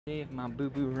See if my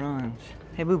boo-boo runs.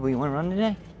 Hey boo-boo, you wanna run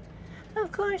today?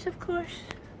 Of course, of course.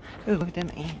 Ooh, look at them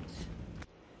ants.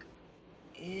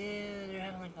 Ew, they're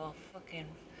having like a fucking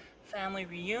family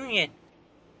reunion.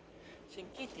 So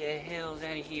get the hells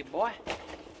out of here, boy.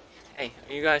 Hey,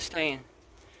 are you guys staying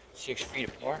 6 feet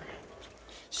apart?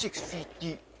 6 feet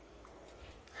deep.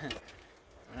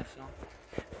 That's all.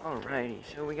 Alrighty,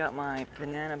 so we got my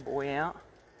banana boy out.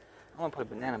 I'm gonna put a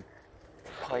banana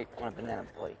pike on a banana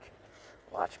bike.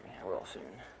 Watch me, I will soon.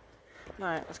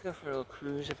 Alright, let's go for a little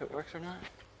cruise if it works or not.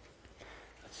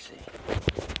 Let's see.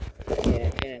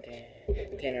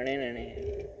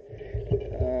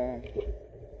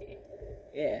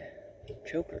 Yeah,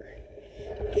 choker.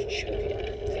 Let's choke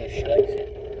it. See if she likes it.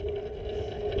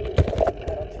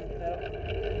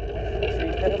 Pedal,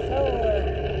 3 pedal forward.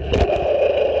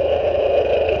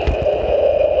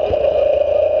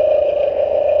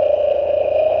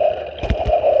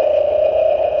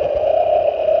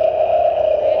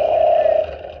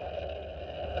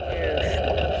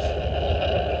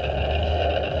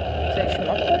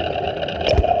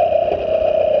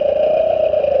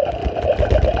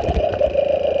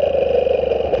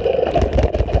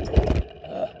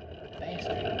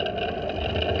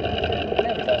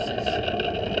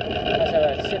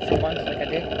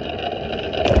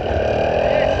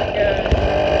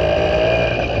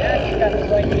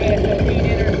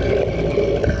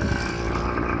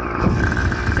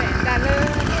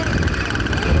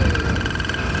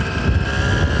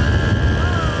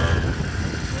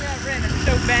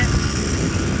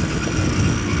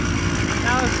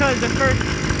 That was because the first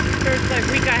like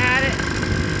week I had it,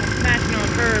 I smashed it on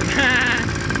a curb.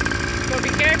 So be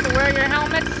careful, wear your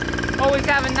helmets. Always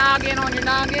have a noggin on your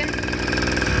noggin.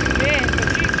 Yeah, so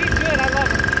she's good, I love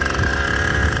her.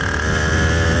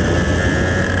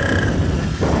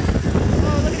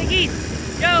 Oh, look at the geese.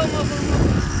 Yo, motherfucker.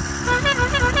 What,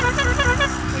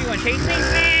 you want to chase me?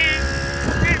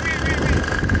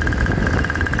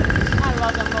 I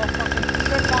love them little fuckers.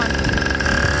 They're fun.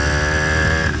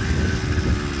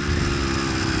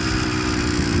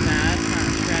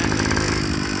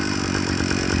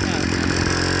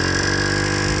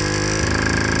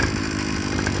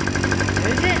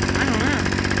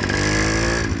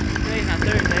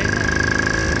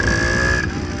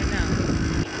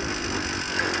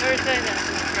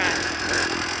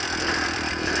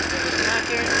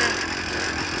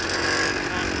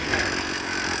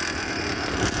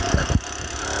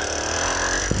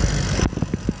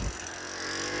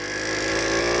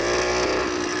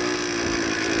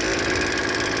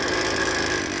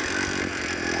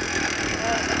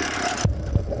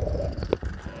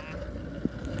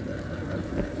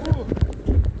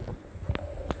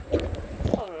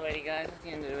 Guys, that's the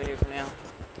end of the video for now.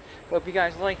 Hope you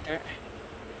guys liked her.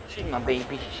 She's my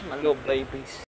baby. She's my little baby.